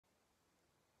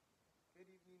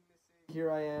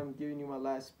Here I am giving you my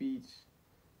last speech,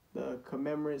 the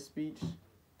commemorative speech.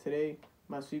 Today,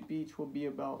 my speech will be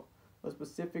about a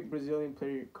specific Brazilian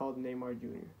player called Neymar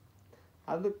Jr.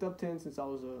 I've looked up to him since I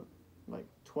was like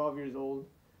 12 years old.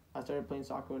 I started playing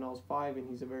soccer when I was 5, and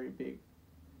he's a very big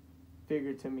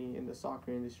figure to me in the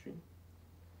soccer industry.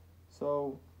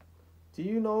 So, do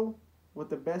you know what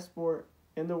the best sport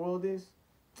in the world is?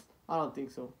 I don't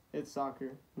think so. It's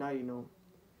soccer. Now you know.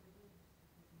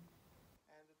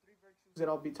 And the three virtues that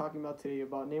I'll be talking about today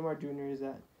about Neymar Jr. is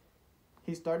that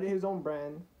he started his own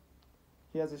brand,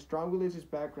 he has a strong religious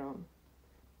background,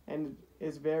 and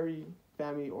is very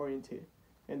family oriented.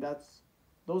 And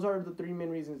those are the three main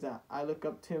reasons that I look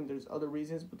up to him. There's other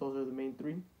reasons, but those are the main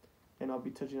three. And I'll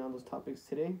be touching on those topics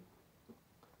today.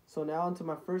 So now on to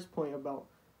my first point about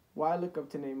why I look up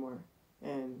to Neymar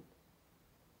and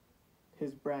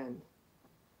his brand.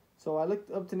 So I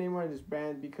looked up to Neymar and his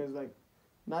brand because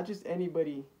not just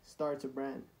anybody starts a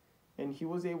brand. And he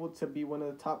was able to be one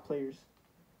of the top players.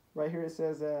 Right here it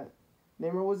says that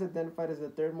Neymar was identified as the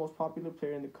third most popular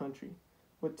player in the country,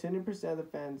 with 10% of the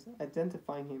fans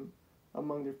identifying him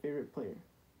among their favorite player,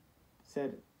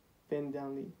 said Finn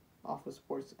Downley, Alpha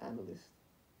Sports analyst.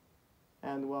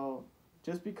 And well,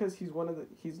 just because he is one of the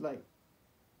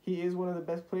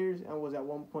best players and was at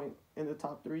one point in the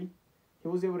top 3, he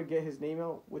was able to get his name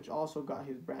out, which also got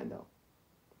his brand out.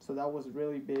 So that was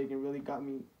really big and really got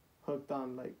me hooked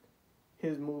on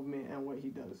his movement and what he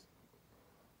does.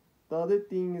 The other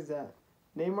thing is that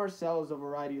Neymar sells a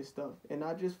variety of stuff, and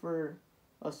not just for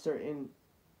a certain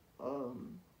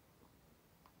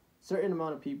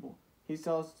amount of people. He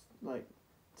sells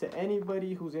to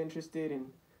anybody who's interested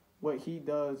in what he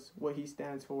does, what he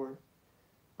stands for,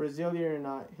 Brazilian or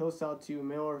not. He'll sell to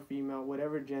male or female,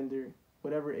 whatever gender,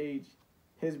 whatever age.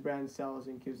 His brand sells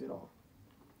and gives it all.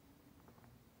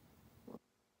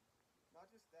 Not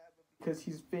just that, but because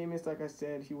he's famous, like I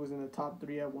said, he was in the top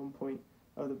 3 at one point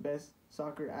of the best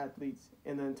soccer athletes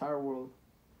in the entire world.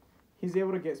 He's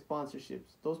able to get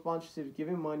sponsorships. Those sponsorships give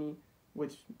him money,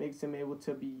 which makes him able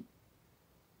to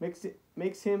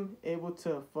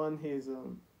fund his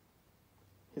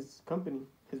company,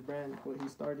 his brand, what he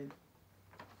started.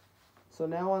 So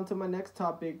now on to my next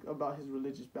topic about his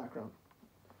religious background.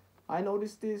 I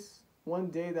noticed this one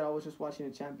day that I was just watching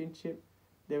a championship.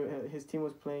 His team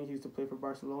was playing. He used to play for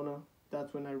Barcelona.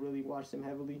 That's when I really watched him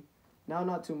heavily. Now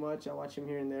not too much. I watch him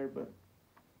here and there, but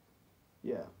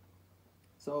yeah.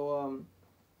 So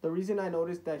the reason I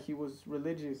noticed that he was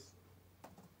religious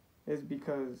is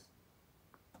because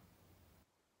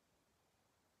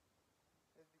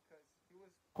he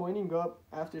was pointing up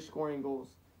after scoring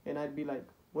goals, and I'd be like,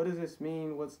 what does this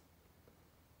mean?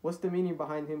 What's the meaning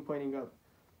behind him pointing up?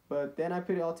 But then I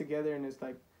put it all together, and it's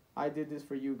like, I did this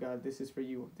for you, God. This is for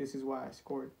you. This is why I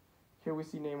scored. Here we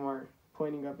see Neymar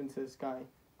pointing up into the sky,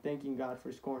 thanking God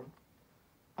for scoring.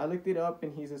 I looked it up,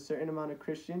 and he's a certain amount of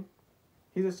Christian.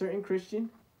 He's a certain Christian.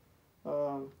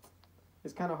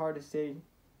 It's kind of hard to say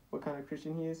what kind of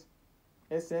Christian he is.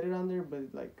 It said it on there,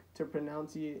 but to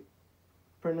pronunciate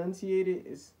it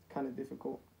is kind of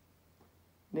difficult.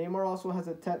 Neymar also has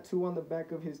a tattoo on the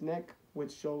back of his neck,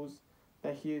 which shows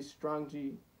that he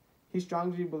strongly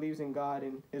believes in God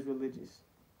and is religious.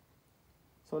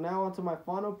 So now on to my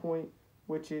final point,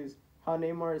 which is how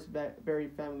Neymar is very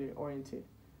family oriented.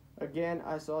 Again,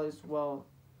 I saw this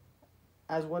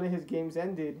as one of his games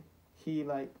ended, he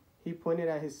pointed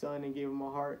at his son and gave him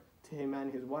a heart to him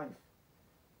and his wife.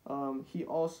 He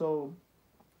also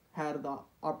had the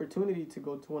opportunity to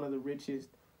go to one of the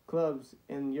richest clubs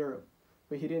in Europe,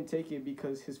 but he didn't take it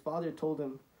because his father told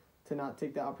him to not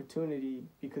take the opportunity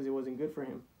because it wasn't good for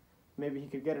him. Maybe he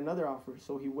could get another offer,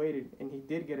 so he waited, and he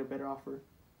did get a better offer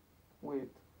with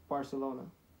Barcelona.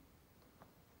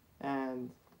 And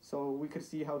so we could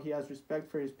see how he has respect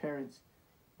for his parents.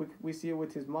 We see it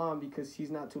with his mom because he's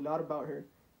not too loud about her.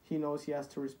 He knows he has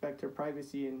to respect her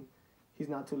privacy, and he's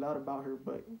not too loud about her,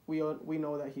 but we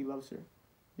know that he loves her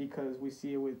because we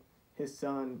see it with his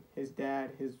son, his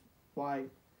dad, his wife.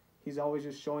 He's always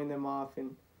just showing them off,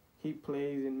 and he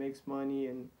plays and makes money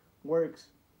and works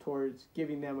towards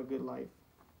giving them a good life.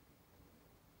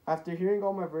 After hearing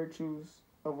all my virtues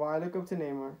of why I look up to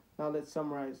Neymar, now let's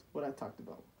summarize what I talked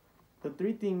about. The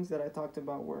 3 things that I talked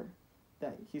about were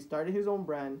that he started his own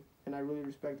brand, and I really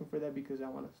respect him for that because I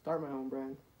want to start my own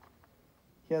brand.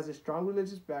 He has a strong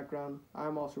religious background.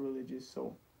 I'm also religious,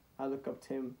 so I look up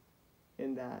to him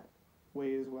in that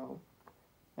way as well.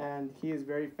 And he is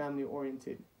very family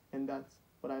oriented, and that's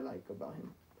what I like about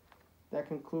him. That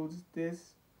concludes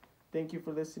this. Thank you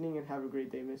for listening, and have a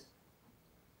great day, miss.